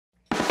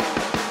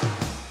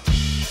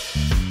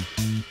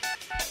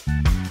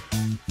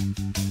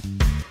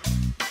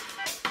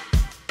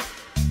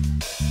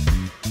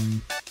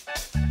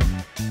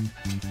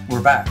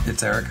We're back.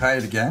 It's Eric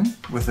Hyatt again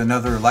with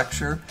another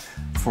lecture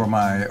for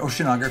my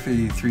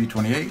Oceanography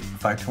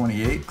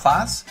 528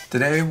 class.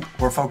 Today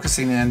we're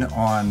focusing in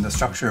on the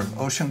structure of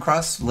ocean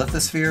crust,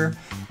 lithosphere,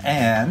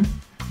 and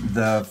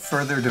the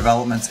further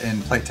developments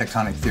in plate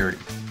tectonic theory.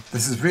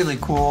 This is really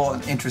cool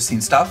and interesting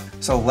stuff,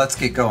 so let's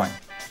get going.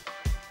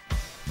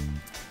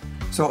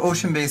 So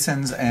ocean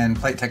basins and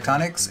plate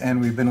tectonics,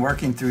 and we've been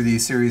working through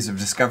these series of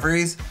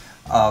discoveries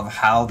of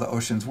how the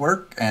oceans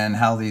work and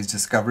how these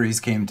discoveries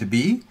came to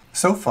be.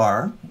 So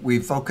far,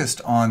 we've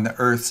focused on the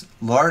Earth's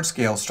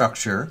large-scale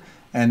structure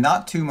and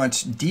not too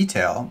much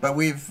detail, but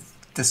we've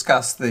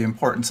discussed the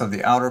importance of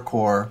the outer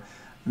core,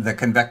 the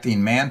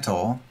convecting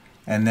mantle,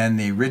 and then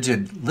the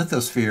rigid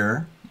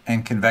lithosphere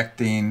and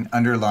convecting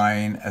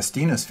underlying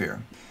asthenosphere.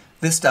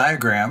 This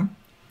diagram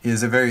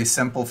is a very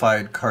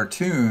simplified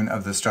cartoon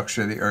of the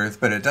structure of the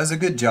Earth, but it does a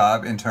good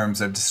job in terms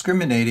of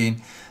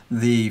discriminating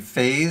the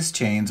phase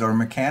chains or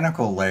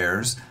mechanical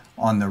layers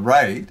on the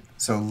right,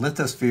 so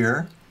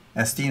lithosphere,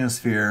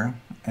 asthenosphere,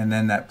 and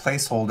then that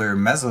placeholder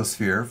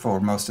mesosphere for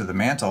most of the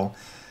mantle,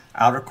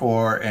 outer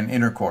core and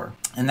inner core.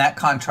 And that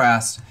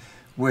contrasts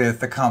with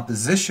the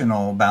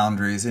compositional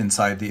boundaries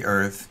inside the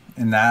Earth,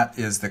 and that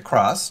is the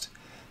crust,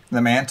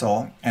 the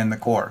mantle, and the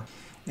core.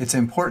 It's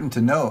important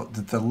to note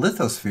that the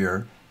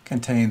lithosphere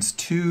contains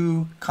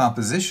two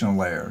compositional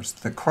layers,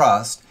 the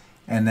crust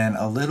and then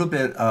a little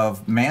bit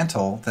of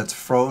mantle that's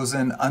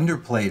frozen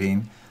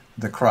underplating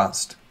the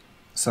crust.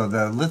 So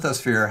the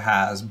lithosphere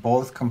has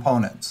both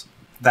components.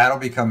 That'll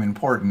become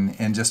important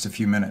in just a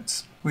few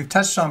minutes. We've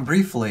touched on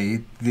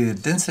briefly the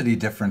density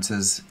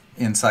differences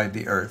inside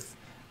the Earth,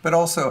 but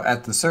also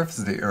at the surface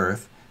of the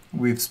Earth.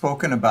 We've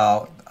spoken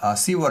about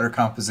seawater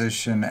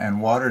composition and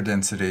water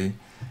density,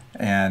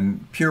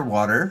 and pure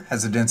water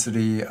has a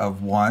density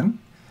of 1.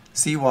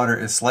 Seawater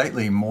is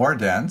slightly more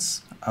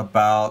dense,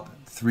 about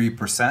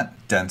 3%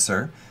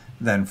 denser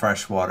than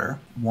freshwater,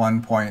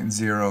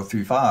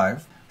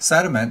 1.035.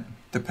 Sediment,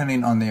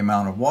 depending on the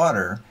amount of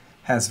water,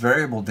 has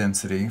variable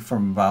density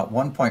from about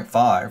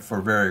 1.5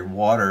 for very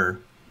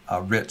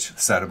water-rich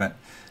sediment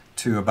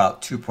to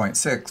about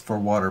 2.6 for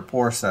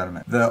water-poor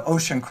sediment. The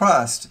ocean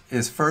crust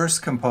is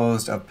first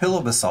composed of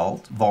pillow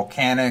basalt,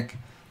 volcanic,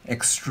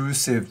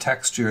 extrusive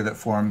texture that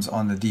forms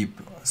on the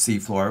deep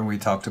seafloor. We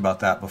talked about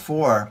that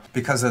before.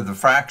 Because of the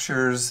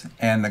fractures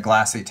and the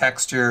glassy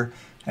texture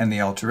and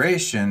the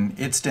alteration,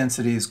 its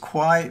density is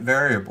quite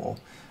variable,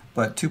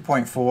 but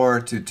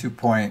 2.4 to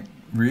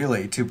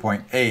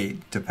 2.8,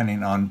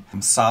 depending on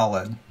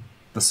solid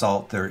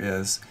basalt there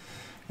is.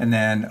 And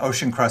then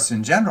ocean crust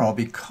in general,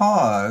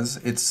 because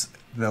it's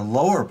the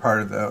lower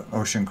part of the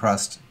ocean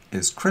crust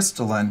is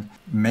crystalline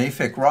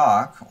mafic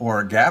rock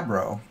or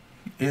gabbro,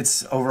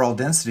 its overall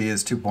density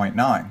is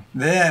 2.9.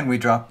 Then we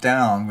drop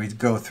down, we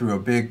go through a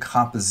big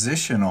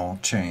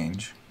compositional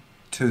change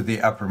to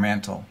the upper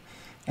mantle.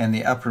 And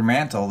the upper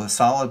mantle, the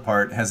solid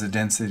part, has a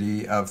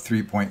density of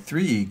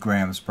 3.3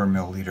 grams per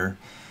milliliter.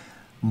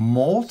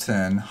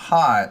 Molten,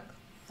 hot,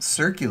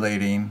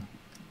 circulating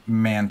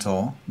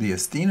mantle, the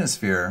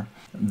asthenosphere,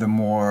 the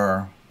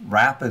more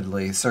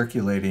rapidly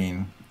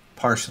circulating,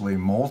 partially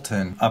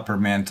molten upper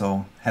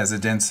mantle, has a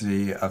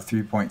density of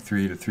 3.3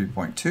 to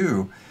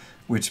 3.2,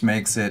 which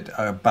makes it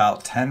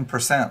about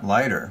 10%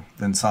 lighter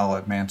than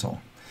solid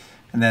mantle.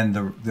 And then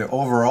the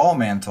overall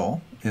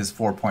mantle is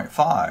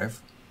 4.5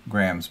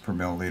 grams per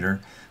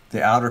milliliter.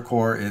 The outer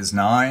core is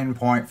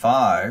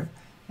 9.5,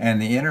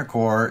 and the inner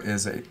core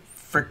is a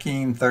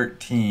freaking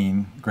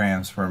 13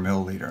 grams per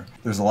milliliter.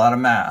 There's a lot of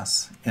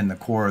mass in the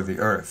core of the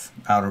Earth,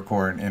 outer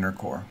core and inner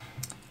core.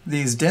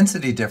 These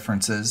density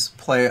differences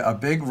play a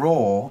big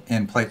role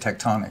in plate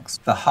tectonics.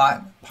 The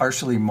hot,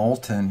 partially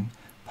molten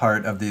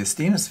part of the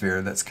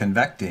asthenosphere that's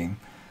convecting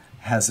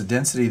has a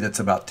density that's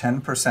about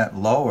 10%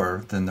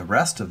 lower than the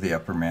rest of the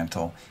upper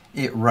mantle.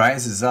 It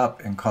rises up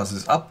and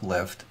causes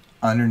uplift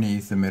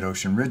underneath the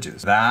mid-ocean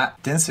ridges.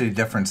 That density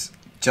difference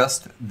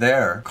just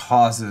there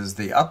causes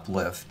the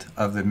uplift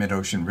of the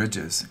mid-ocean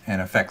ridges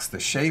and affects the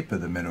shape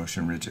of the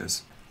mid-ocean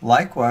ridges.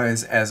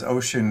 Likewise, as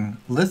ocean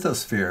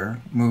lithosphere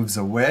moves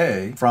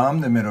away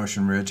from the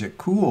mid-ocean ridge, it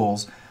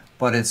cools,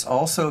 but it's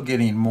also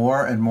getting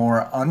more and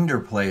more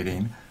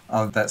underplating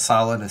of that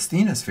solid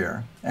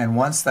asthenosphere. And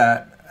once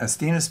that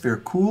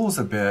asthenosphere cools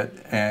a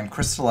bit and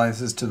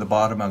crystallizes to the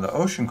bottom of the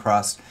ocean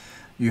crust,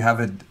 you have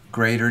a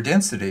greater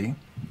density,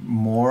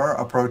 more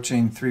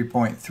approaching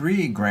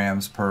 3.3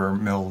 grams per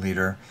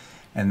milliliter,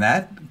 and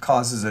that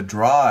causes a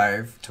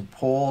drive to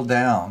pull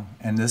down,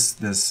 and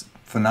this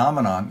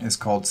phenomenon is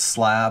called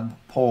slab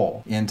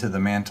pull into the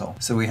mantle.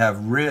 So we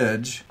have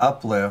ridge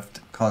uplift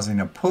causing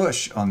a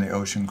push on the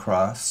ocean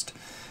crust,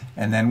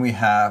 and then we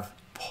have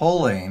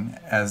pulling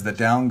as the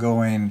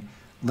downgoing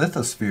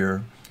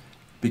lithosphere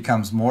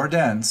becomes more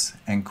dense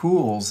and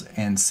cools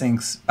and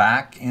sinks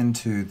back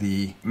into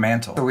the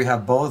mantle. So we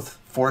have both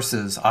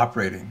forces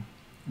operating,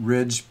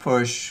 ridge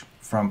push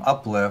from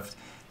uplift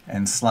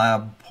and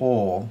slab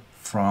pull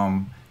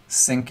from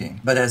sinking.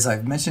 But as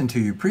I've mentioned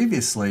to you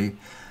previously,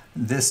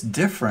 this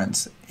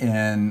difference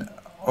in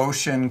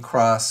ocean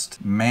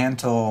crust,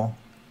 mantle,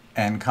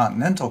 and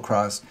continental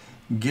crust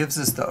gives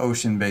us the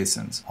ocean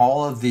basins.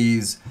 All of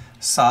these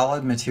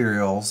solid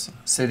materials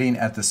sitting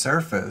at the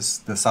surface,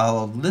 the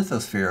solid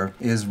lithosphere,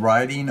 is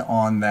riding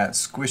on that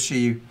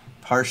squishy,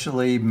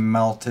 partially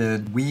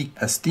melted, weak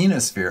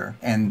asthenosphere.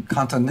 And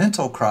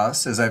continental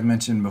crust, as I've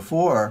mentioned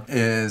before,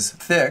 is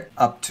thick,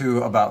 up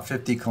to about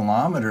 50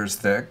 kilometers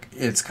thick.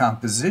 Its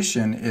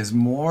composition is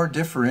more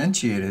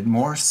differentiated,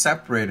 more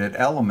separated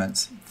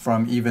elements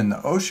from even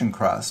the ocean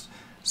crust.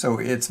 So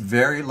it's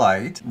very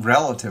light,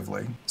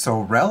 relatively. So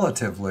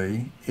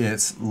relatively,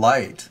 it's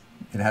light.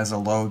 It has a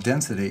low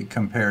density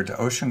compared to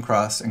ocean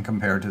crust and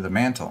compared to the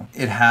mantle.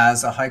 It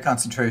has a high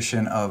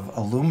concentration of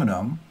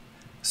aluminum,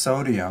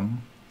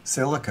 sodium,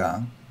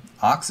 silica,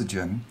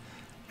 oxygen,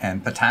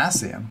 and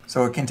potassium.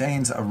 So it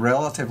contains a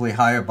relatively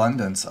high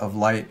abundance of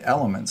light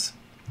elements.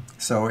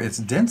 So its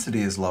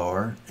density is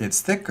lower, it's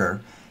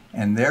thicker,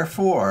 and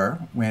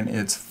therefore, when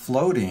it's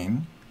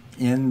floating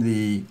in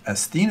the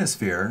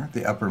asthenosphere,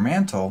 the upper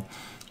mantle,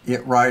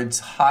 it rides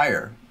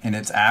higher, and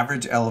its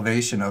average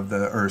elevation of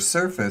the Earth's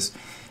surface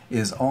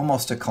is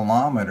almost a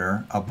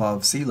kilometer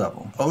above sea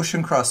level.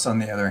 Ocean crust, on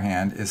the other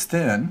hand, is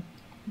thin,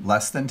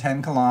 less than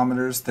 10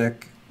 kilometers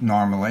thick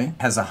normally,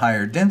 has a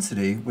higher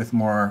density with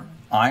more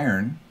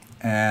iron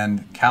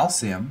and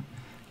calcium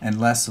and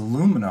less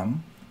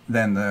aluminum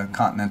than the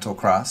continental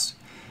crust,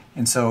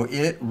 and so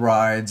it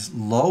rides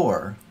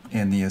lower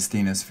in the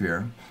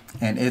asthenosphere,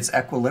 and its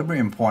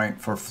equilibrium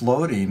point for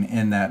floating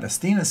in that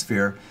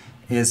asthenosphere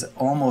is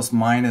almost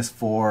minus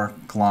 4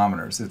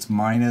 kilometers. It's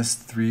minus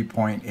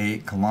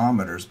 3.8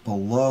 kilometers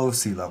below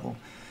sea level.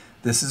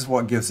 This is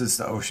what gives us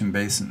the ocean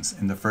basins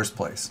in the first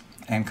place,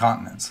 and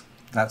continents.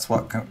 That's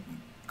what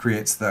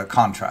creates the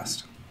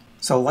contrast.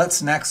 So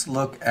let's next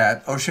look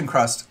at ocean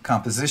crust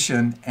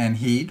composition and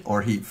heat,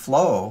 or heat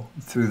flow,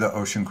 through the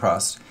ocean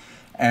crust.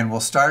 And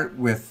we'll start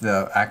with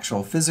the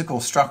actual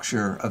physical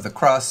structure of the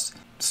crust.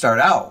 Start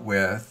out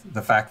with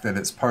the fact that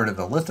it's part of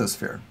the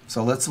lithosphere.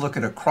 So let's look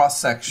at a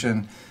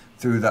cross-section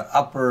through the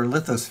upper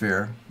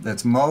lithosphere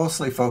that's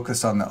mostly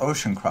focused on the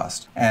ocean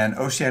crust. And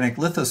oceanic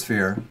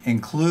lithosphere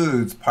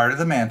includes part of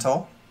the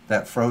mantle,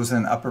 that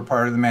frozen upper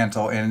part of the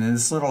mantle, and in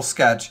this little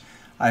sketch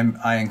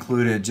I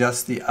included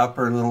just the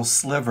upper little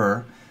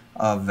sliver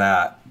of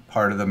that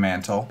part of the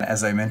mantle.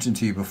 As I mentioned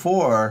to you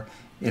before,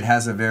 it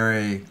has a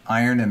very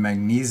iron and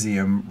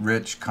magnesium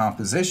rich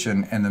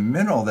composition, and the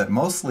mineral that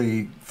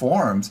mostly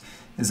forms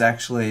is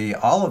actually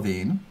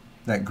olivine,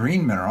 that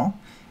green mineral,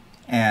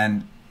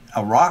 and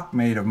a rock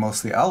made of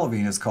mostly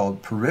olivine is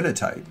called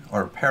peridotite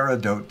or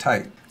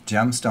peridotite.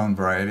 Gemstone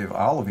variety of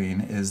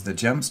olivine is the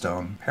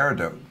gemstone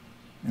peridot.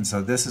 And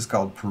so this is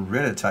called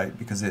peridotite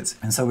because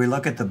and so we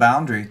look at the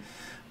boundary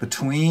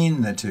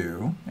between the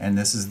two, and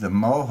this is the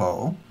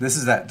moho. This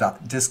is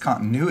that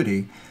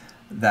discontinuity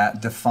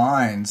that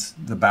defines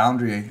the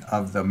boundary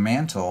of the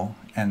mantle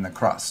and the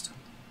crust.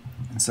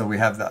 And so we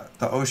have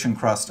the ocean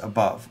crust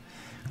above.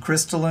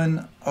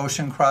 Crystalline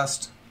ocean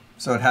crust,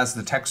 so it has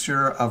the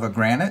texture of a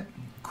granite,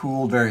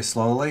 cooled very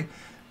slowly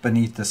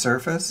beneath the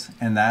surface,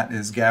 and that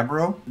is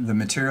gabbro. The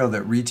material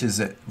that reaches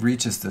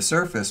the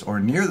surface or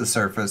near the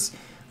surface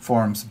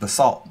forms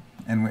basalt.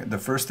 And the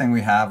first thing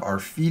we have are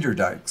feeder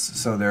dikes.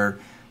 So they're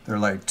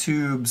like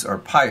tubes or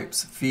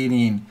pipes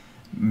feeding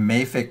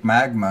mafic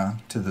magma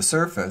to the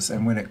surface,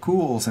 and when it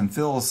cools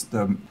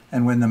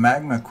and when the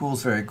magma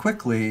cools very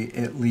quickly,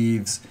 it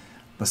leaves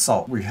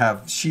basalt. We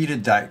have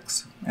sheeted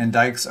dikes, and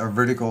dikes are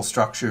vertical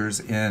structures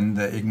in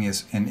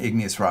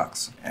igneous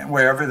rocks. And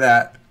wherever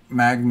that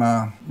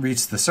magma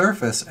reached the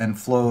surface and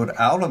flowed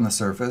out on the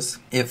surface,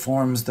 it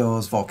forms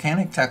those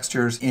volcanic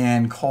textures.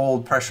 In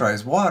cold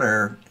pressurized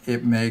water,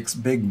 it makes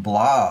big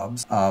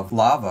blobs of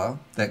lava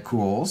that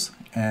cools,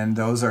 and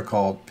those are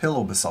called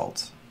pillow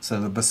basalts. So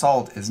the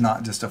basalt is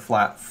not just a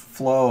flat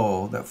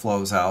flow that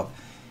flows out,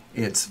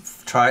 it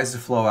tries to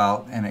flow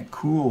out and it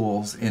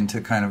cools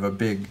into kind of a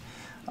big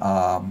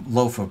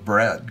loaf of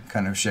bread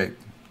kind of shape,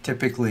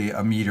 typically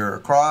a meter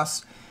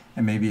across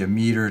and maybe a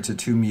meter to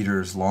 2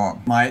 meters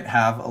long. Might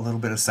have a little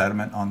bit of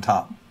sediment on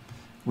top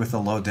with a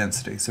low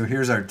density. So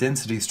here's our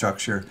density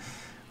structure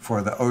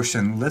for the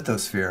ocean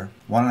lithosphere.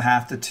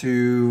 1.5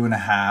 to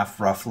 2.5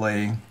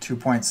 roughly,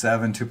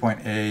 2.7,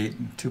 2.8,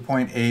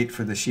 2.8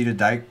 for the sheeted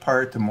dike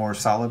part, the more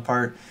solid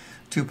part,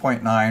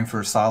 2.9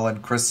 for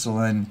solid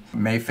crystalline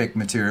mafic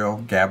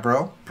material,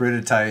 gabbro.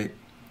 Peridotite,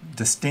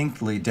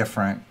 distinctly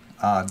different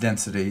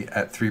density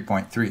at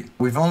 3.3.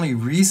 We've only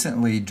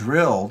recently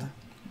drilled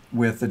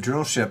with the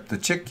drill ship, the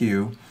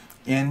Chikyu,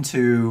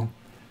 into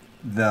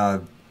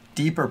the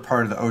deeper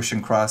part of the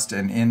ocean crust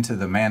and into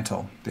the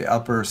mantle, the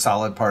upper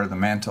solid part of the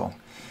mantle.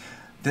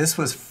 This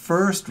was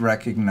first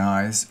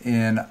recognized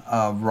in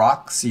a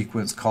rock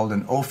sequence called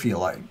an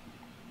ophiolite.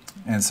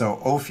 And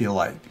so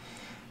ophiolite.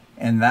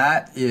 And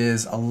that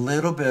is a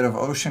little bit of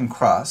ocean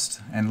crust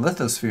and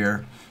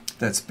lithosphere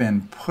that's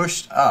been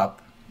pushed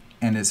up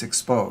and is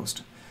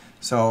exposed.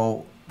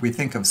 So we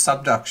think of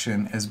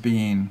subduction as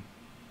being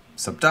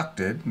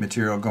subducted,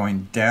 material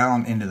going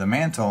down into the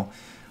mantle.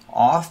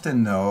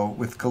 Often though,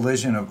 with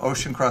collision of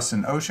ocean crust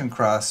and ocean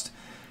crust,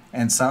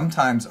 and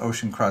sometimes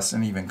ocean crust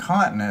and even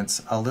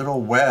continents, a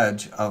little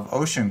wedge of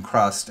ocean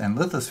crust and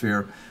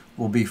lithosphere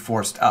will be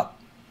forced up.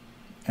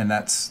 And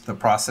that's the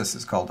process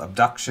is called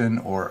abduction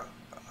or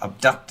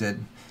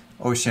abducted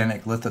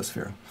oceanic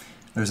lithosphere.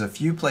 There's a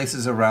few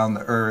places around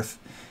the Earth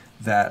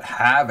that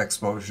have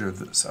exposure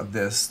of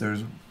this.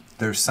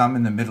 There's some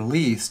in the Middle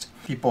East.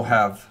 People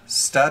have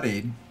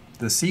studied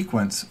the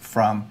sequence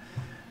from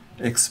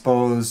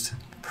exposed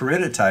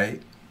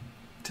peridotite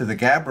to the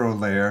gabbro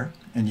layer,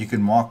 and you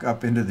can walk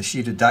up into the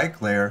sheeted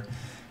dike layer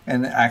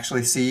and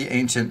actually see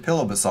ancient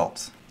pillow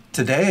basalts.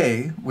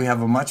 Today, we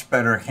have a much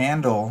better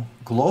handle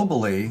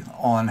globally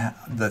on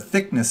the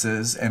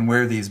thicknesses and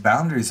where these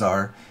boundaries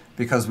are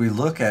because we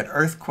look at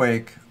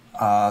earthquake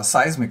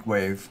seismic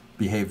wave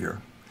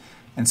behavior.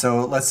 And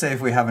so let's say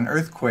if we have an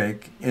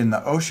earthquake in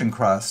the ocean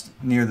crust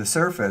near the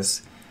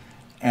surface,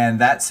 and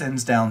that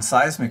sends down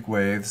seismic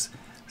waves,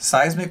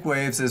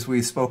 as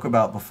we spoke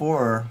about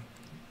before,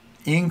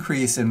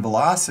 increase in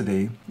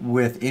velocity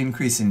with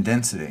increase in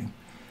density.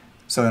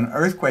 So an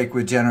earthquake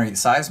would generate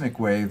seismic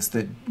waves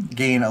that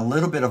gain a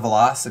little bit of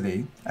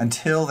velocity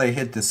until they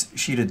hit this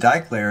sheeted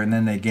dike layer, and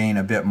then they gain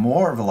a bit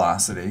more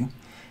velocity,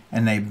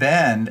 and they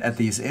bend at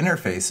these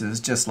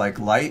interfaces just like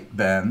light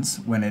bends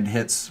when it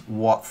hits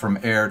from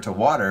air to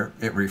water.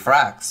 It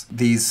refracts.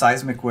 These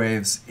seismic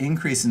waves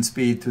increase in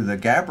speed through the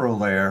gabbro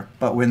layer,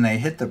 but when they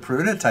hit the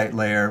peridotite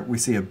layer, we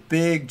see a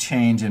big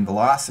change in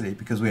velocity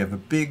because we have a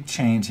big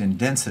change in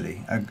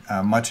density,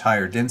 a much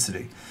higher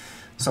density.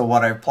 So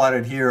what I've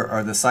plotted here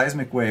are the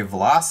seismic wave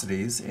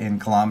velocities in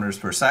kilometers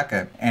per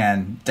second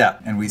and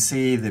depth. And we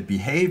see the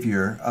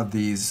behavior of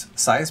these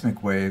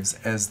seismic waves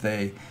as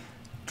they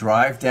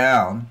drive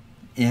down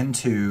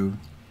into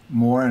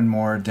more and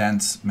more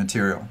dense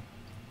material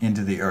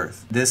into the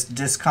Earth. This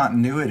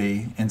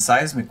discontinuity in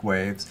seismic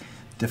waves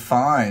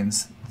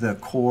defines the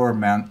core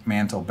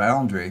mantle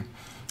boundary,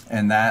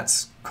 and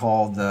that's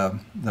called the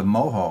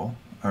MOHO,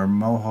 or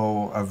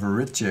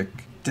Moho-Averichik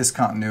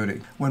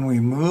discontinuity. When we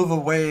move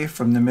away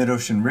from the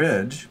mid-ocean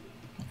ridge,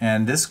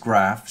 and this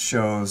graph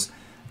shows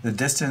the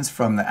distance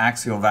from the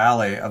axial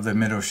valley of the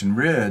mid-ocean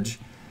ridge,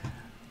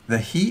 the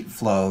heat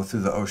flow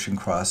through the ocean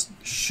crust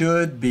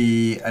should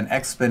be an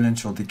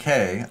exponential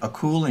decay, a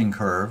cooling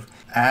curve.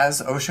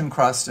 As ocean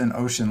crust and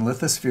ocean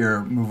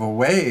lithosphere move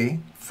away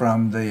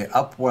from the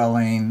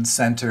upwelling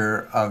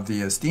center of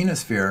the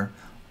asthenosphere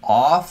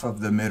off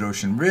of the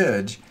mid-ocean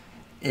ridge,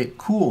 it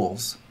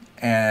cools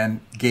and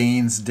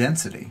gains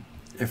density.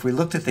 If we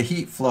looked at the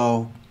heat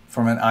flow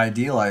from an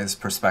idealized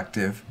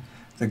perspective,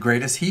 the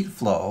greatest heat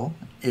flow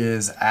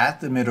is at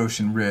the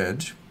mid-ocean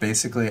ridge,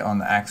 basically on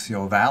the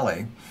axial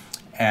valley,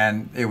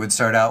 and it would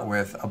start out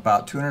with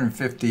about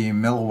 250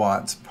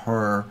 milliwatts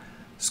per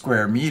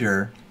square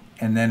meter,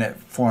 and then it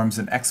forms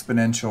an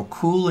exponential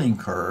cooling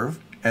curve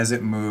as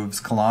it moves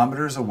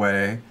kilometers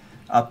away,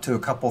 up to a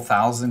couple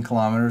thousand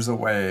kilometers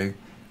away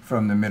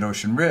from the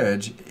mid-ocean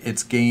ridge.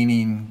 It's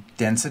gaining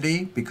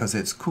density because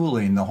it's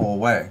cooling the whole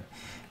way.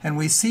 And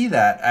we see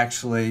that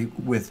actually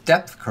with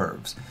depth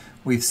curves.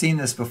 We've seen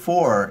this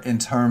before in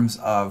terms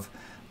of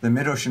the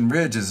mid-ocean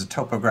ridge is a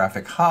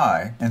topographic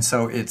high, and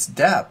so its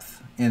depth,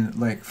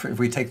 if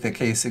we take the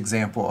case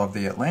example of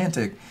the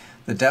Atlantic,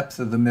 the depth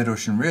of the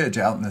mid-ocean ridge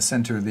out in the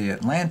center of the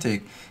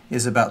Atlantic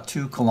is about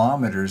 2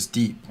 kilometers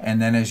deep.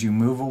 And then as you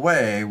move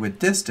away with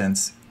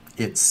distance,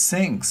 it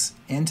sinks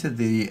into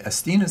the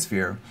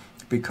asthenosphere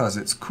because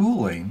it's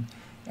cooling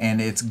and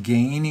it's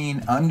gaining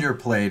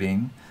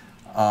underplating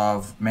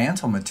of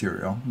mantle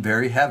material,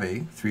 very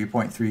heavy,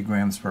 3.3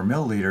 grams per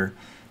milliliter.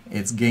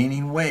 It's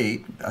gaining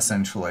weight,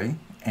 essentially,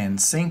 and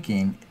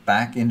sinking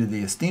back into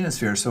the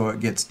asthenosphere so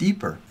it gets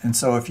deeper. And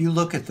so if you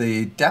look at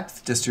the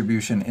depth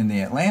distribution in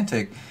the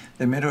Atlantic,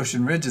 the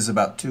mid-ocean ridge is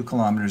about 2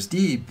 kilometers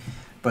deep,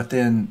 but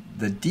then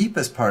the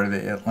deepest part of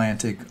the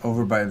Atlantic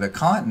over by the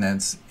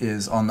continents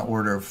is on the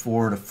order of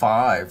 4 to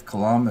 5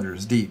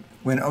 kilometers deep.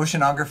 When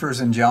oceanographers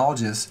and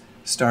geologists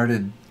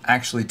started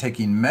actually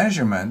taking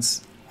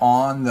measurements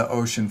on the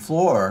ocean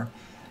floor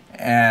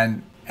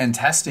and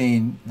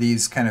testing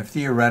these kind of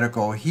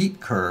theoretical heat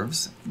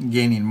curves,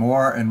 gaining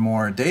more and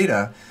more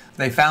data,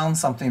 they found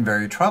something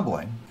very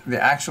troubling.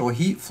 The actual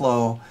heat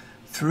flow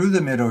through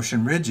the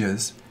mid-ocean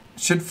ridges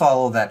should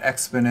follow that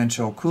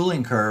exponential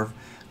cooling curve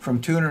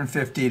from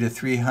 250 to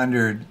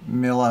 300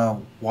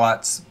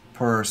 milliwatts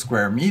per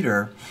square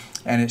meter,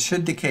 and it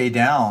should decay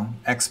down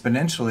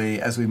exponentially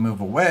as we move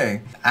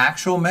away.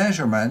 Actual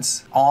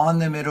measurements on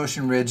the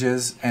mid-ocean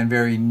ridges and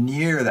very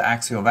near the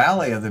axial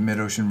valley of the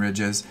mid-ocean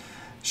ridges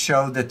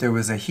showed that there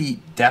was a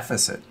heat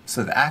deficit.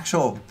 So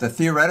the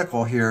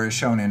theoretical here is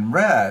shown in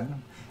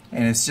red,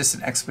 and it's just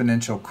an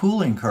exponential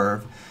cooling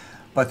curve,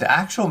 but the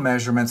actual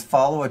measurements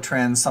follow a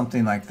trend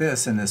something like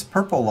this in this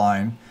purple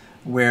line,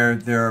 where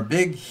there are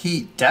big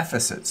heat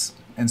deficits.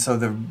 And so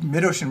the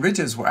mid-ocean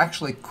ridges were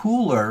actually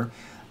cooler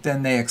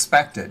than they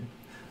expected.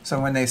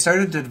 So when they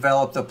started to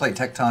develop the plate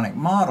tectonic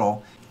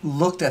model,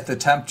 looked at the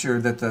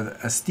temperature that the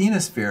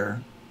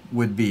asthenosphere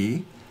would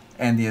be,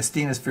 and the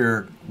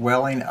asthenosphere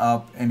welling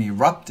up and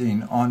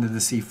erupting onto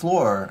the sea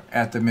floor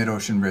at the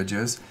mid-ocean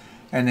ridges,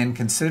 And then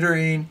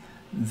considering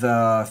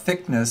the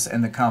thickness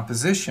and the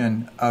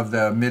composition of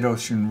the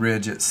mid-ocean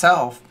ridge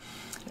itself,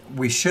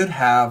 we should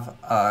have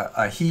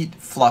a heat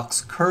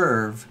flux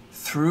curve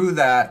through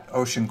that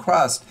ocean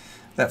crust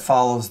that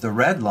follows the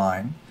red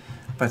line.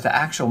 But the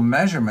actual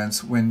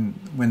measurements, when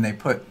they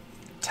put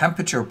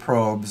temperature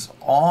probes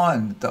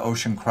on the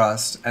ocean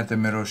crust at the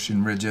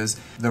mid-ocean ridges,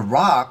 the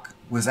rock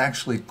was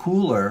actually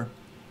cooler,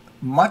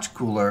 much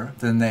cooler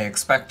than they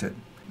expected.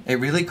 It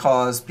really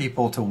caused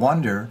people to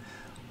wonder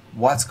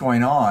what's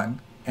going on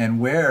and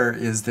where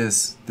is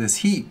this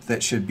heat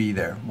that should be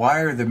there? Why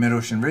are the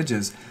mid-ocean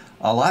ridges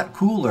a lot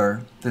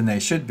cooler than they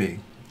should be?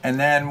 And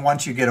then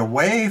once you get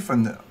away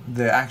from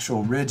the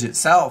actual ridge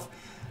itself,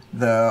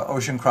 the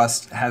ocean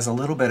crust has a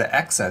little bit of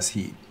excess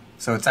heat.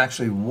 So it's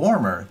actually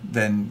warmer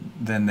than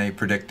they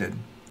predicted.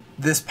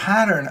 This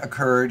pattern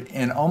occurred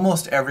in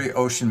almost every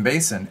ocean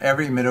basin,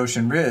 every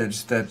mid-ocean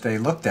ridge that they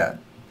looked at.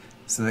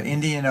 So the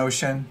Indian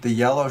Ocean, the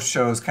yellow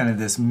shows kind of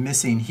this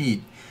missing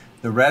heat.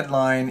 The red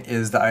line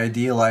is the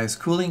idealized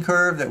cooling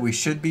curve that we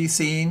should be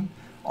seeing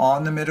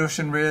on the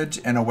mid-ocean ridge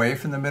and away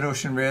from the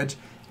mid-ocean ridge.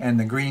 And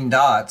the green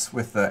dots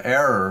with the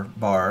error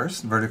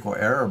bars, vertical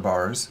error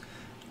bars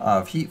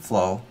of heat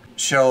flow,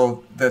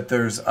 show that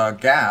there's a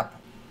gap.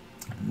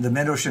 The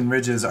mid-ocean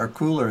ridges are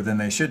cooler than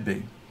they should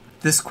be.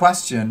 This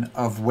question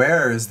of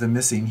where is the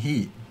missing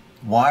heat?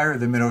 Why are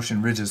the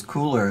mid-ocean ridges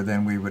cooler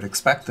than we would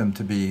expect them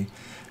to be?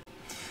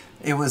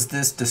 It was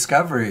this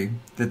discovery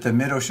that the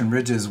mid-ocean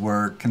ridges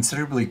were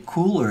considerably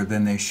cooler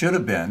than they should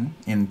have been,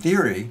 in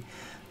theory,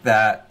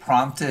 that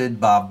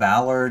prompted Bob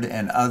Ballard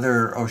and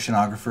other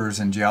oceanographers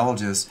and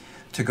geologists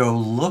to go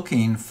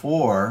looking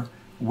for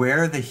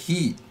where the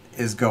heat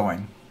is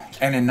going.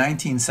 And in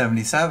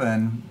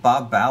 1977,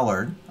 Bob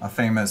Ballard, a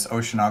famous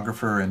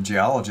oceanographer and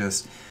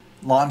geologist,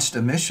 launched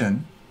a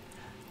mission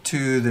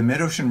to the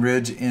mid-ocean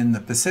ridge in the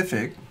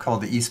Pacific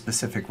called the East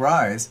Pacific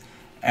Rise,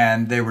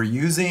 and they were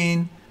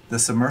using the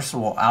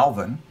submersible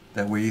Alvin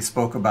that we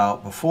spoke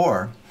about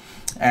before,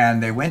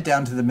 and they went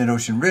down to the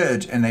mid-ocean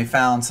ridge and they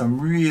found some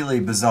really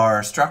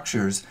bizarre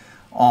structures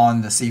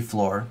on the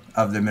seafloor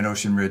of the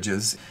mid-ocean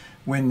ridges.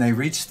 When they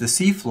reached the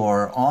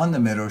seafloor on the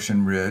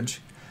mid-ocean ridge,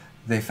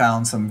 they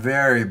found some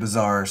very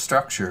bizarre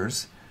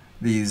structures,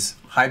 these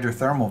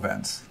hydrothermal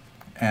vents.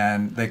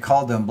 And they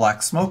called them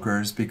black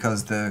smokers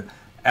because the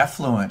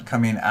effluent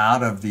coming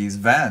out of these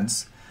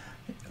vents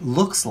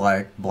looks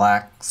like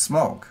black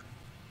smoke.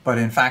 But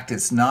in fact,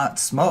 it's not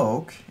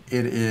smoke,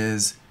 it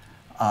is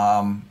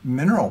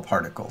mineral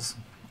particles.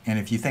 And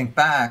if you think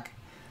back,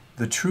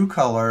 the true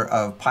color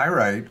of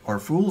pyrite or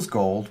fool's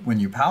gold when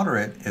you powder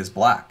it is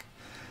black.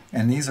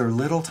 And these are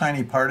little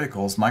tiny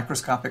particles,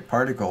 microscopic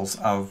particles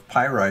of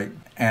pyrite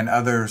and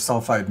other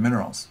sulfide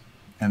minerals.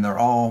 And they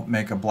all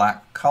make a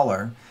black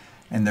color,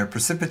 and they're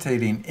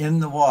precipitating in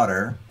the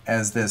water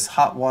as this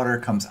hot water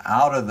comes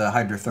out of the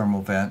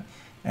hydrothermal vent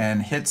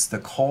and hits the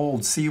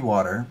cold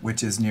seawater,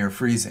 which is near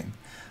freezing.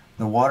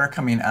 The water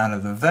coming out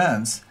of the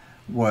vents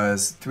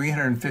was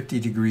 350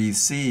 degrees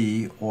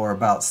C, or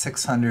about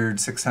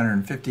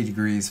 650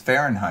 degrees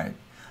Fahrenheit,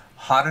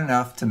 hot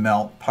enough to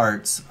melt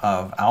parts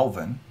of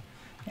Alvin.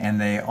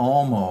 And they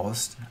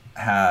almost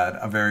had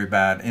a very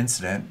bad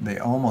incident. They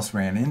almost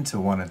ran into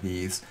one of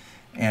these.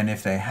 And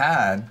if they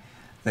had,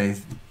 they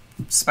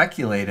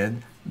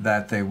speculated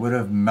that they would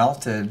have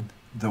melted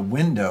the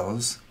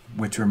windows,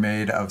 which were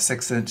made of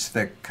 6-inch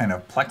thick kind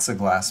of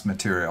plexiglass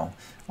material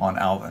on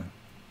Alvin.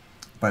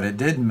 But it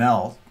did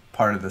melt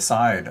part of the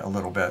side a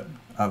little bit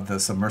of the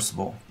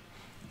submersible.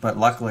 But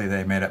luckily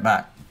they made it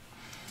back.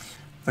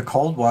 The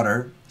cold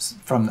water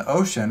from the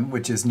ocean,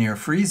 which is near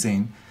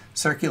freezing,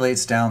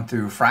 circulates down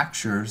through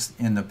fractures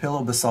in the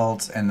pillow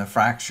basalts and the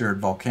fractured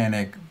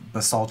volcanic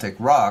basaltic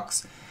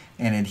rocks,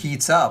 and it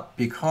heats up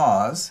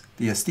because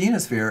the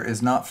asthenosphere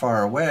is not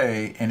far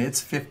away, and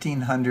it's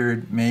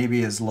 1500,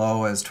 maybe as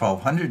low as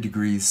 1200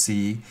 degrees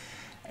C,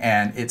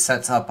 and it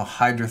sets up a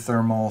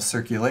hydrothermal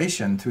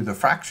circulation through the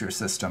fracture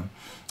system.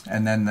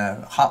 And then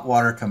the hot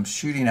water comes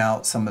shooting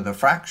out some of the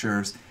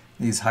fractures,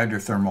 these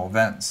hydrothermal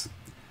vents.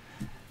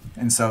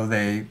 And so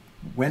they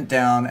went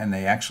down and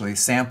they actually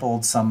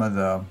sampled some of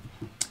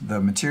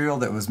the material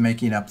that was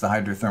making up the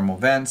hydrothermal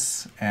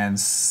vents and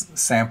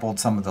sampled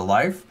some of the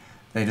life.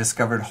 They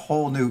discovered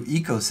whole new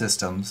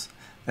ecosystems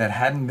that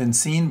hadn't been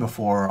seen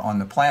before on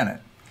the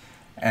planet.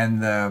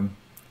 And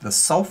the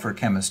sulfur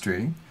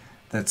chemistry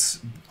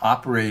that's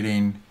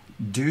operating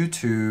due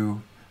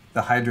to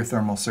the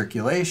hydrothermal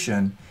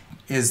circulation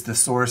is the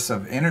source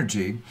of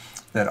energy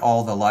that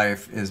all the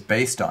life is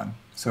based on.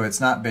 So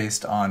it's not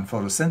based on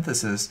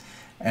photosynthesis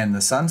and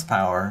the sun's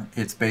power,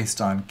 it's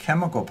based on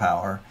chemical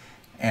power,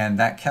 and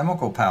that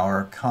chemical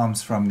power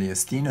comes from the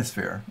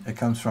asthenosphere. It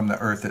comes from the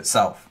Earth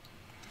itself.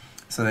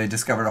 So they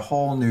discovered a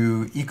whole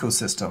new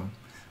ecosystem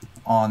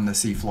on the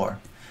seafloor.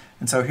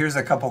 And so here's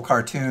a couple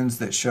cartoons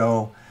that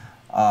show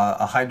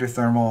a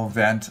hydrothermal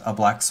vent, a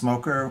black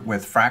smoker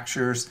with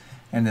fractures,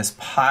 and this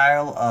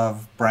pile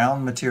of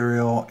brown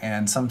material,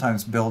 and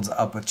sometimes builds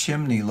up a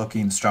chimney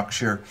looking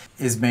structure,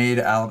 is made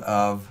out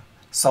of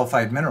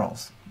sulfide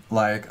minerals.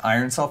 like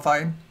iron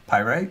sulfide,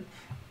 pyrite,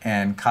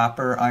 and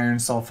copper iron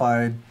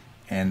sulfide,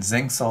 and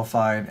zinc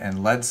sulfide,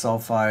 and lead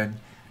sulfide,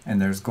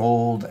 and there's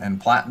gold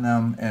and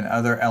platinum and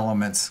other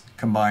elements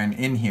combined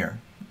in here,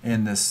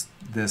 in this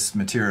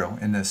material,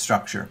 in this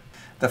structure.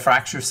 The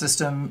fracture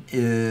system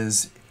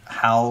is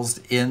housed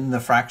in the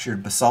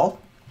fractured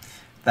basalt.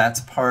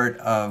 That's part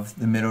of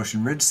the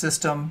mid-ocean ridge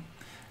system,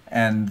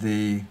 and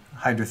the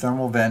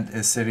hydrothermal vent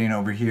is sitting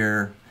over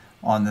here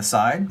on the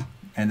side.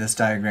 And this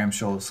diagram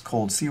shows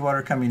cold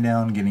seawater coming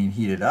down, getting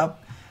heated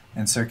up,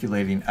 and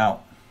circulating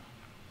out.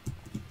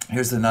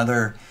 Here's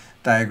another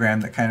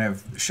diagram that kind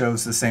of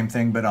shows the same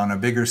thing, but on a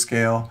bigger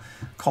scale.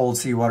 Cold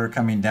seawater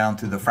coming down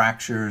through the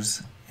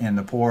fractures and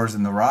the pores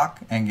in the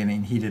rock and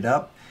getting heated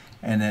up,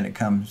 and then it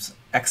comes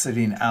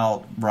exiting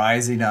out,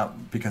 rising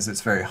up because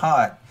it's very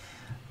hot.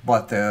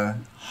 But the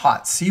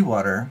hot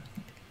seawater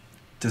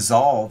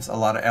dissolves a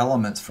lot of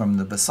elements from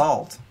the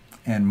basalt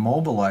and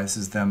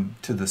mobilizes them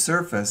to the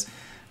surface,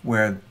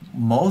 where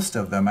most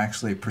of them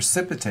actually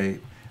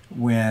precipitate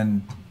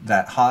when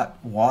that hot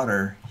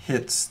water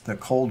hits the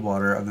cold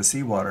water of the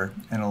seawater,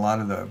 and a lot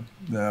of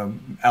the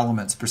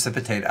elements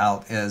precipitate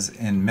out as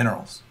in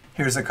minerals.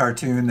 Here's a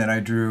cartoon that I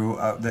drew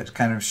that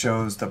kind of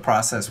shows the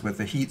process with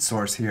the heat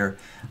source here,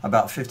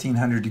 about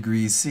 1500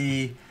 degrees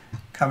C,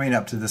 coming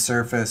up to the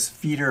surface,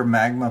 feeder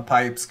magma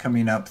pipes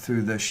coming up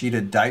through the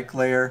sheeted dike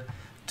layer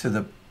to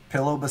the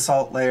pillow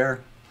basalt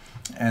layer,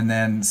 and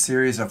then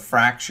series of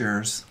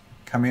fractures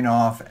coming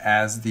off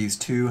as these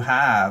two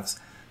halves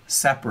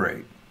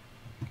separate.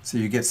 So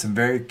you get some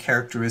very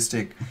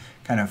characteristic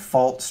kind of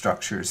fault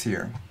structures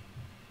here.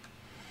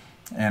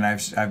 And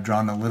I've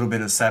drawn a little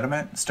bit of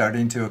sediment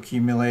starting to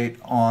accumulate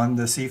on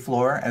the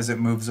seafloor as it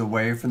moves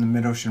away from the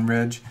mid-ocean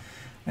ridge.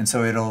 And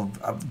so it'll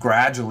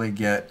gradually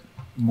get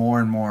more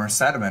and more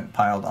sediment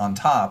piled on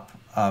top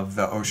of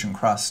the ocean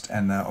crust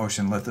and the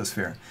ocean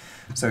lithosphere.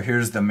 So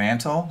here's the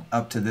mantle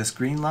up to this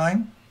green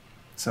line.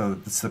 So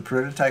it's the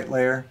peridotite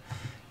layer.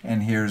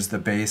 And here's the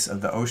base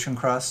of the ocean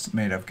crust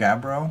made of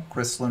gabbro,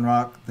 crystalline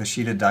rock, the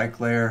sheeted dike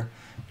layer,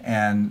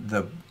 and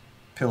the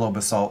pillow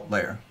basalt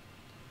layer.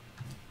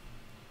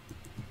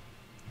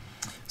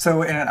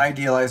 So in an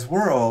idealized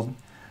world,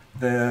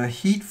 the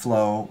heat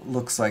flow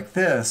looks like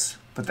this,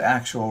 but the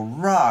actual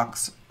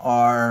rocks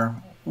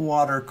are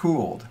water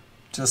cooled,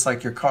 just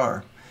like your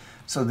car.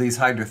 So these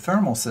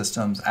hydrothermal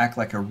systems act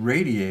like a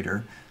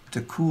radiator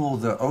to cool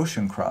the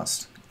ocean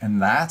crust,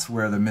 and that's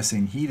where the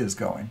missing heat is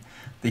going.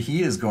 The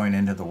heat is going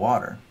into the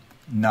water,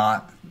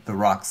 not the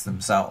rocks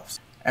themselves.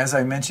 As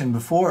I mentioned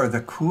before, the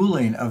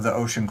cooling of the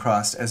ocean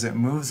crust as it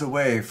moves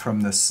away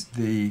from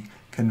the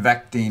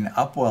convecting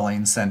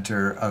upwelling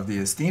center of the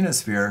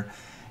asthenosphere,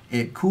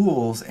 it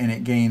cools and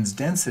it gains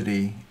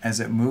density as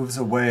it moves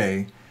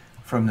away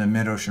from the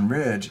mid-ocean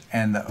ridge,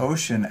 and the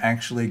ocean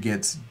actually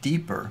gets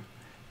deeper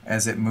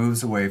as it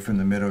moves away from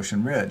the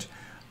mid-ocean ridge.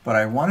 But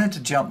I wanted to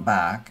jump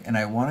back and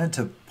I wanted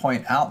to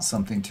point out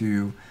something to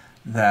you,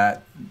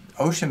 that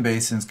ocean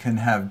basins can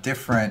have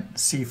different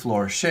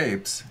seafloor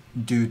shapes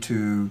due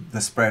to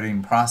the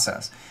spreading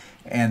process.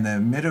 And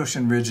the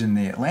mid-ocean ridge in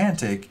the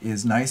Atlantic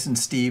is nice and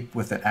steep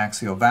with an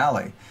axial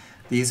valley.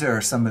 These are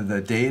some of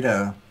the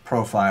data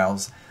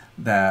profiles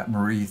that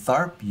Marie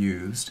Tharp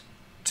used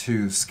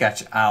to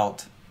sketch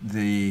out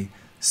the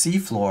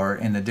seafloor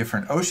in the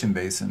different ocean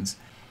basins.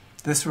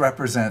 This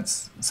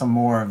represents some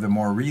more of the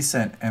more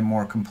recent and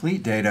more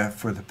complete data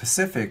for the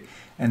Pacific,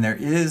 and there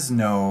is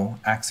no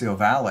axial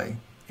valley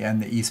in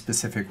the East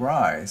Pacific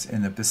Rise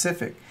in the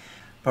Pacific.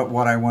 But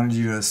what I wanted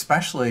you to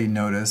especially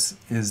notice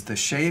is the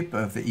shape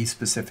of the East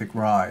Pacific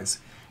Rise.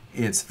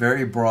 It's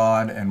very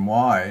broad and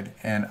wide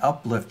and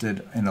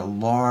uplifted in a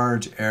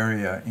large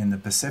area in the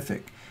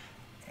Pacific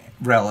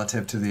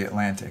relative to the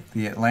Atlantic.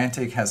 The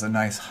Atlantic has a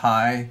nice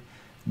high,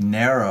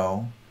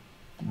 narrow,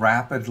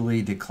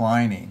 rapidly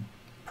declining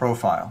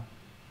profile.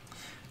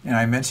 And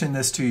I mentioned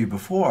this to you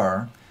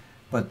before,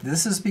 but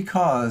this is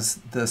because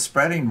the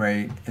spreading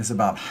rate is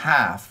about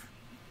half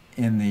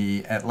in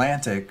the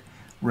Atlantic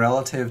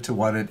relative to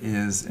what it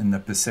is in the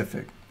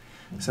Pacific.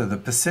 So the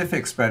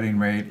Pacific spreading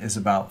rate is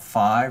about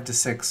 5 to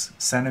 6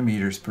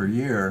 centimeters per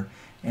year,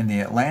 and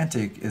the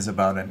Atlantic is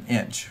about an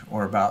inch,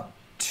 or about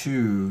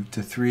 2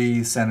 to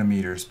 3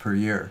 centimeters per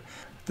year.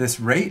 This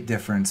rate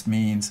difference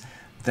means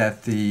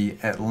that the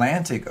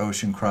Atlantic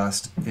ocean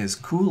crust is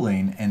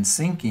cooling and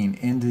sinking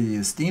into the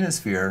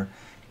asthenosphere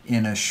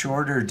in a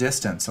shorter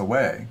distance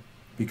away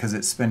because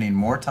it's spending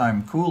more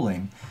time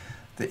cooling.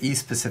 The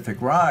East Pacific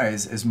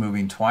Rise is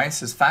moving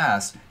twice as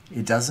fast.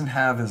 It doesn't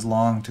have as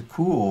long to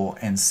cool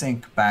and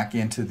sink back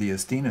into the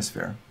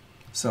asthenosphere.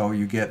 So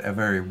you get a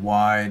very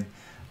wide,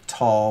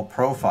 tall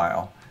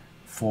profile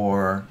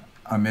for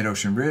a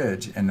mid-ocean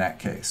ridge in that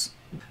case.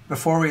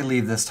 Before we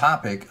leave this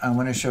topic, I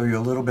want to show you a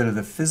little bit of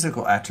the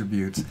physical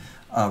attributes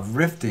of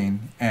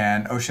rifting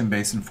and ocean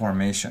basin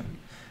formation.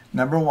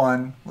 Number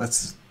one,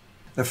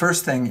 the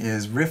first thing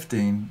is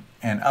rifting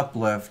and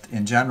uplift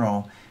in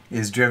general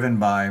is driven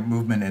by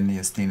movement in the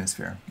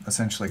asthenosphere,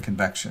 essentially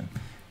convection.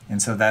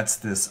 And so that's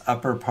this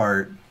upper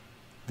part,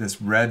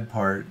 this red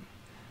part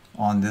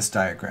on this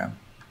diagram.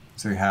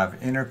 So you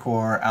have inner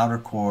core, outer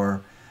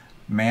core,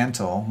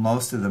 mantle,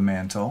 most of the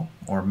mantle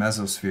or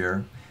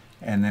mesosphere,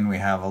 and then we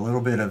have a little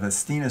bit of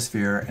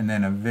asthenosphere, and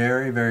then a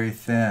very, very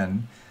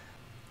thin.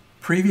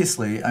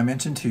 Previously, I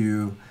mentioned to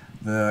you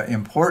the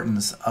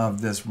importance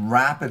of this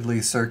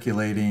rapidly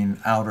circulating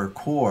outer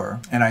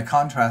core, and I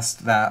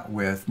contrast that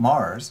with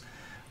Mars,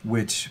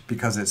 which,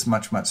 because it's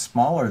much, much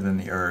smaller than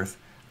the Earth,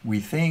 we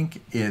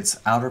think its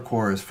outer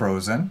core is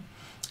frozen,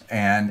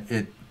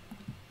 and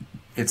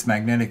its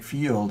magnetic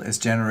field is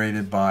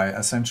generated by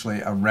essentially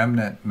a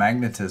remnant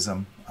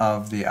magnetism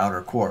of the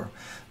outer core.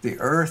 The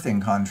Earth,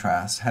 in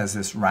contrast, has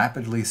this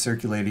rapidly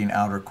circulating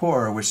outer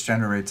core, which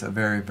generates a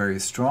very, very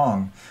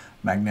strong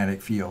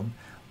magnetic field.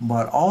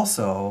 But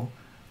also,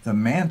 the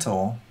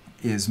mantle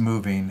is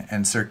moving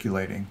and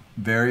circulating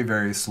very,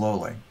 very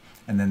slowly.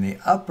 And then the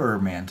upper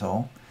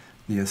mantle,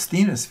 the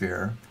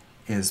asthenosphere,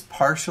 is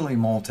partially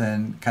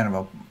molten, kind of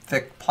a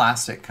thick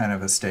plastic kind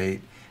of a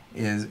state,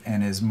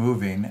 is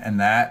moving, and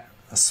that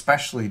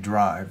especially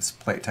drives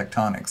plate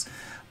tectonics.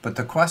 But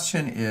the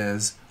question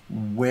is,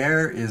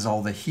 where is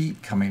all the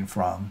heat coming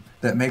from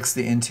that makes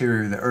the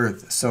interior of the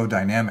Earth so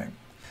dynamic?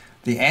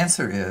 The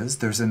answer is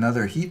there's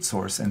another heat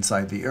source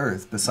inside the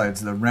Earth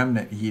besides the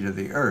remnant heat of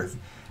the Earth,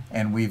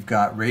 and we've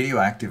got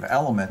radioactive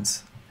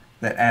elements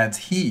that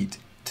adds heat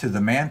to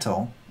the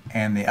mantle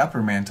and the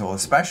upper mantle,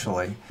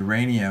 especially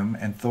uranium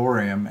and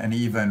thorium and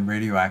even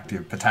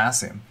radioactive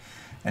potassium.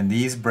 And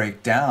these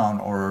break down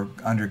or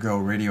undergo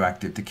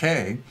radioactive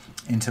decay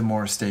into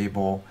more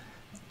stable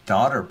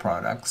daughter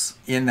products.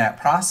 In that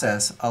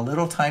process, a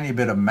little tiny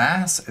bit of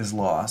mass is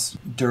lost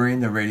during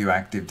the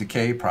radioactive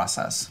decay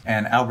process.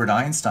 And Albert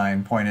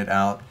Einstein pointed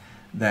out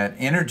that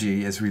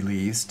energy is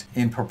released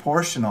in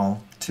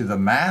proportional to the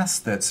mass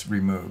that's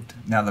removed.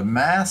 Now, the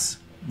mass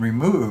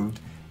removed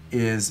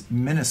is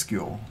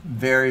minuscule,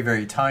 very,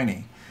 very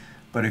tiny.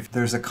 But if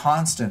there's a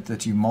constant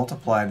that you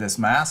multiply this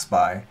mass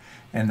by,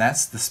 and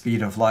that's the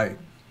speed of light.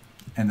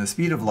 And the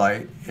speed of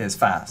light is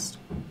fast.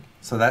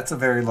 So that's a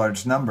very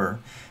large number.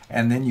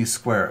 And then you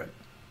square it.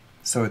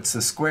 So it's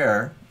the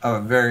square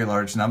of a very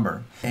large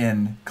number.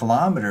 In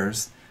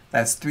kilometers,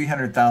 that's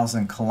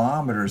 300,000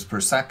 kilometers per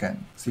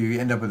second. So you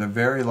end up with a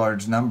very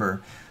large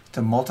number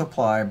to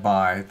multiply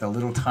by the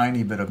little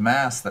tiny bit of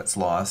mass that's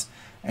lost,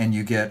 and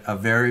you get a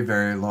very,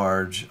 very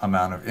large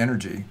amount of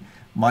energy,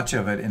 much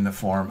of it in the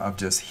form of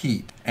just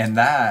heat. And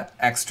that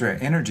extra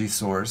energy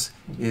source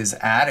is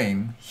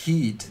adding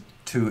heat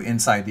to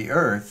inside the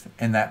Earth,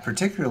 and that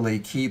particularly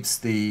keeps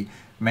the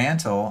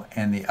mantle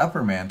and the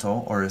upper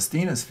mantle or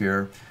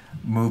asthenosphere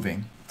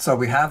moving. So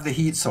we have the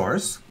heat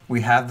source,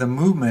 we have the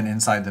movement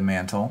inside the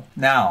mantle.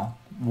 Now,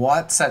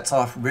 what sets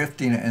off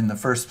rifting in the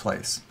first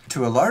place?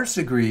 To a large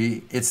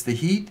degree, it's the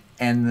heat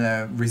and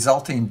the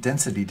resulting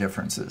density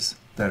differences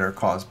that are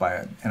caused by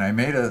it. And I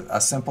made a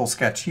simple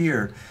sketch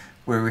here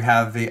where we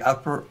have the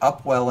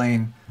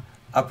upwelling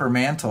upper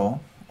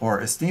mantle or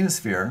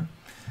asthenosphere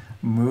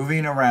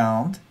moving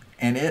around,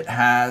 and it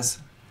has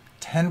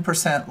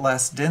 10%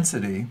 less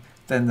density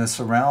than the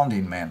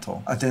surrounding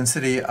mantle, a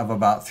density of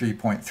about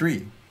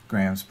 3.3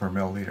 grams per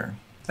milliliter.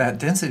 That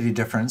density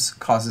difference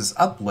causes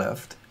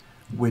uplift,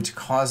 which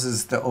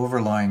causes the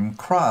overlying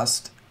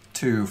crust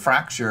to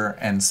fracture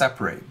and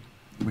separate.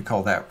 We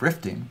call that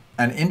rifting.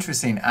 An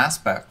interesting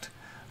aspect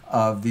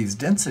of these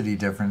density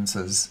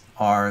differences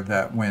are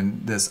that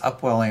when this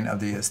upwelling of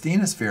the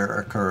asthenosphere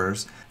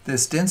occurs,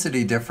 this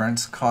density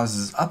difference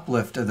causes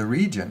uplift of the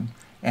region,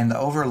 and the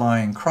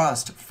overlying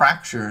crust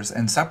fractures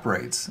and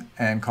separates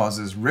and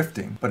causes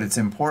rifting. But it's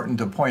important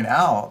to point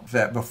out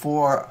that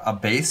before a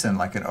basin,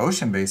 like an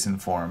ocean basin,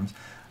 forms,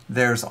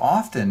 there's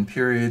often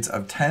periods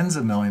of tens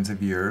of millions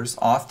of years,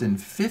 often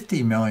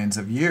 50 millions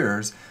of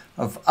years,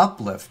 of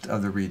uplift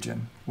of the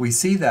region. We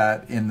see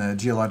that in the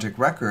geologic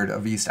record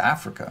of East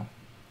Africa.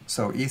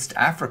 So East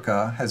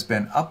Africa has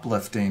been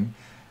uplifting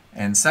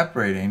and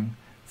separating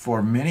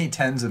for many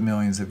tens of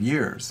millions of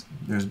years.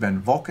 There's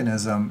been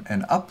volcanism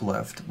and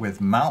uplift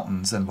with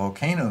mountains and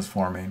volcanoes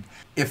forming.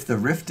 If the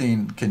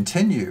rifting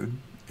continued,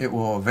 it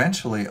will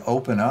eventually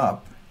open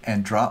up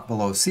and drop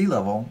below sea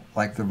level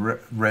like the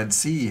Red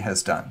Sea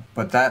has done.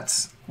 But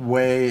that's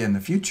way in the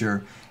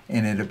future,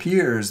 and it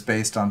appears,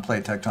 based on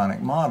plate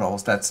tectonic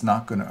models, that's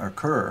not going to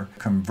occur.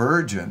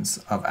 Convergence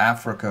of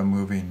Africa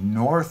moving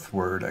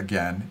northward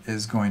again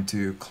is going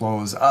to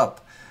close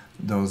up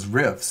those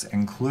rifts,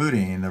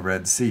 including the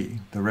Red Sea.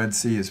 The Red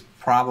Sea is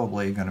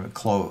probably going to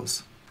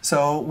close.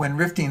 So when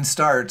rifting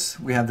starts,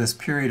 we have this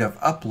period of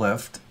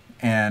uplift,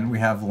 and we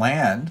have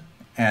land,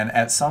 and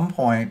at some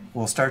point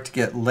we'll start to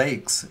get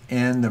lakes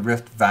in the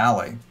Rift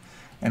Valley.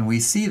 And we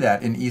see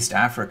that in East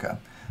Africa.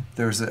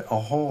 There's a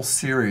whole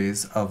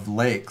series of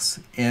lakes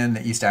in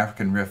the East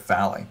African Rift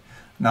Valley.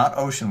 Not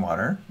ocean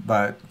water,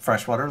 but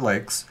freshwater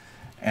lakes.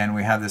 And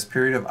we have this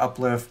period of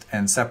uplift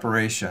and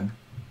separation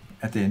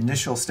at the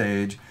initial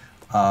stage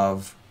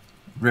of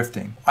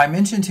rifting. I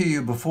mentioned to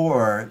you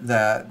before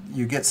that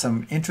you get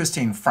some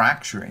interesting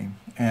fracturing,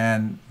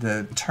 and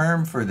the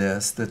term for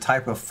this, the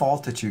type of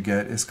fault that you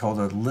get, is called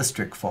a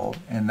listric fault,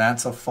 and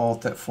that's a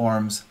fault that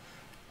forms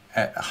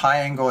at a high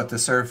angle at the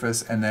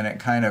surface, and then it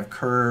kind of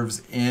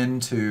curves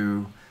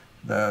into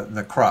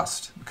the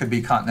crust. It could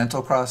be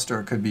continental crust or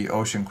it could be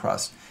ocean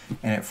crust.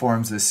 And it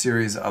forms this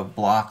series of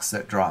blocks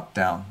that drop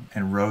down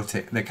and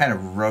rotate. They kind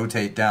of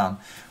rotate down.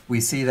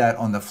 We see that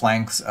on the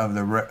flanks of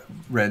the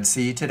Red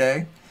Sea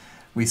today.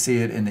 We see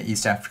it in the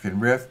East African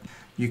Rift.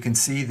 You can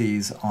see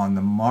these on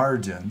the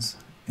margins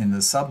in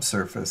the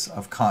subsurface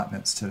of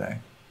continents today.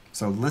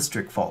 So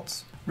listric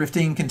faults.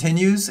 Rifting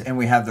continues, and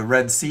we have the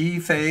Red Sea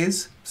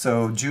phase,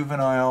 so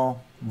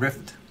juvenile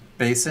rift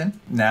basin.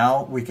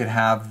 Now we could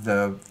have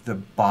the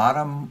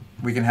bottom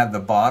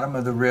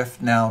of the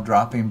rift now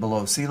dropping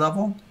below sea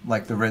level,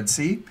 like the Red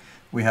Sea.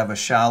 We have a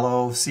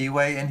shallow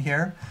seaway in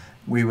here.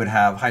 We would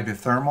have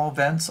hydrothermal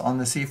vents on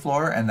the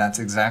seafloor, and that's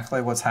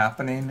exactly what's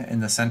happening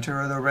in the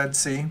center of the Red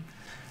Sea.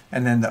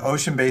 And then the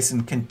ocean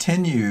basin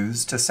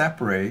continues to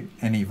separate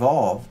and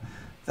evolve.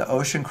 The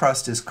ocean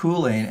crust is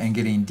cooling and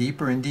getting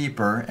deeper and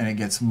deeper, and it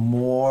gets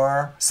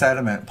more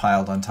sediment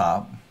piled on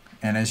top.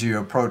 And as you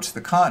approach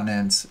the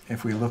continents,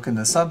 if we look in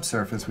the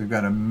subsurface, we've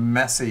got a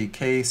messy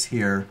case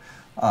here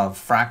of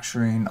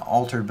fracturing,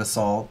 altered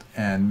basalt,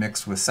 and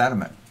mixed with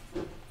sediment.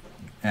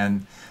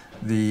 And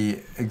the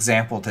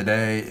example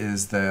today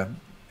is the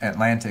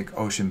Atlantic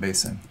Ocean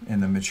Basin in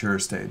the mature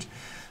stage.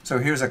 So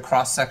here's a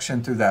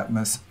cross-section through that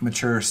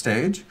mature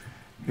stage.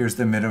 Here's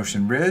the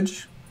mid-ocean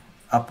ridge,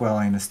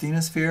 upwelling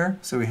asthenosphere.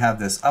 So we have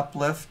this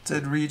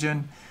uplifted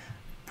region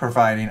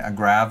providing a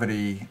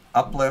gravity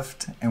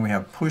uplift, and we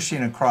have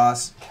pushing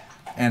across.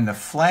 And the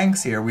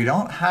flanks here, we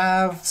don't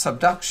have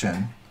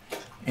subduction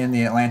in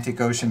the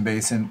Atlantic Ocean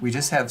Basin. We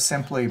just have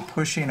simply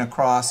pushing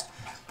across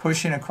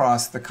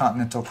the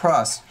continental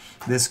crust.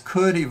 This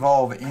could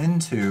evolve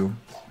into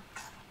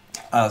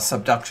a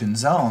subduction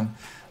zone,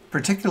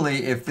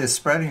 particularly if this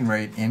spreading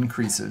rate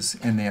increases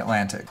in the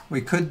Atlantic.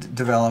 We could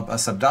develop a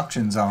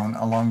subduction zone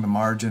along the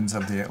margins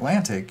of the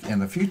Atlantic in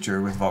the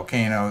future with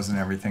volcanoes and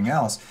everything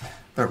else.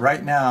 But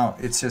right now,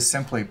 it's just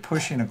simply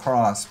pushing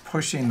across,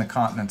 pushing the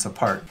continents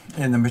apart.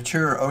 In the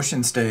mature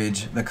ocean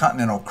stage, the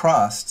continental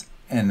crust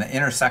and the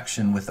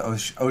intersection with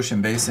the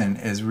ocean basin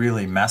is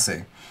really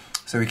messy.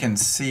 So we can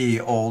see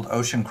old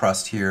ocean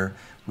crust here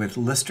with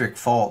listric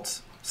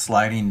faults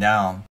sliding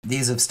down.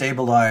 These have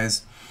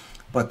stabilized,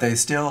 but they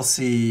still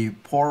see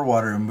pore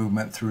water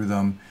movement through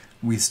them.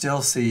 We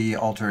still see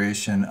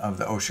alteration of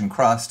the ocean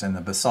crust and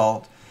the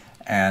basalt.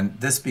 And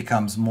this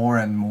becomes more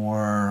and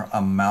more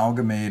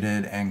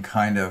amalgamated and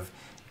kind of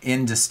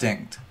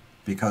indistinct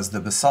because the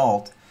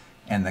basalt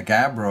and the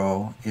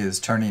gabbro is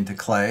turning to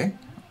clay,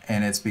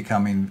 and it's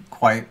becoming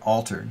quite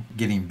altered,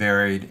 getting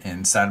buried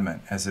in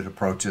sediment as it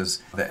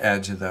approaches the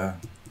edge of the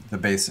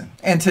basin.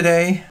 And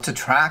today, to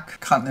track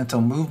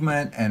continental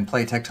movement and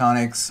plate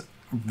tectonics,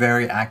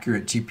 very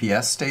accurate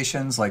GPS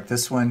stations like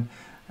this one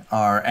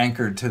are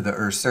anchored to the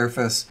Earth's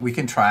surface. We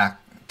can track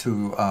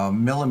to a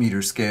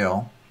millimeter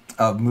scale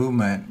of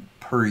movement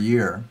per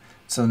year.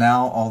 So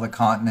now all the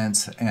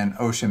continents and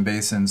ocean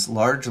basins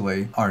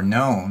largely are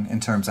known in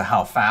terms of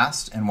how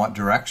fast and what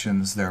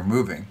directions they're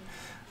moving.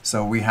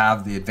 So we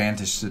have the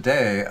advantage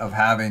today of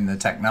having the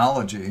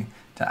technology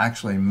to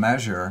actually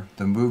measure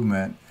the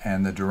movement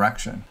and the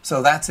direction.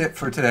 So that's it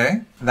for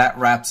today. That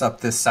wraps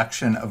up this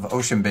section of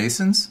ocean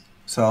basins.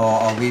 So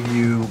I'll leave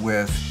you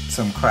with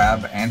some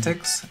crab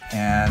antics,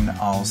 and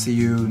I'll see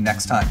you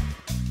next time.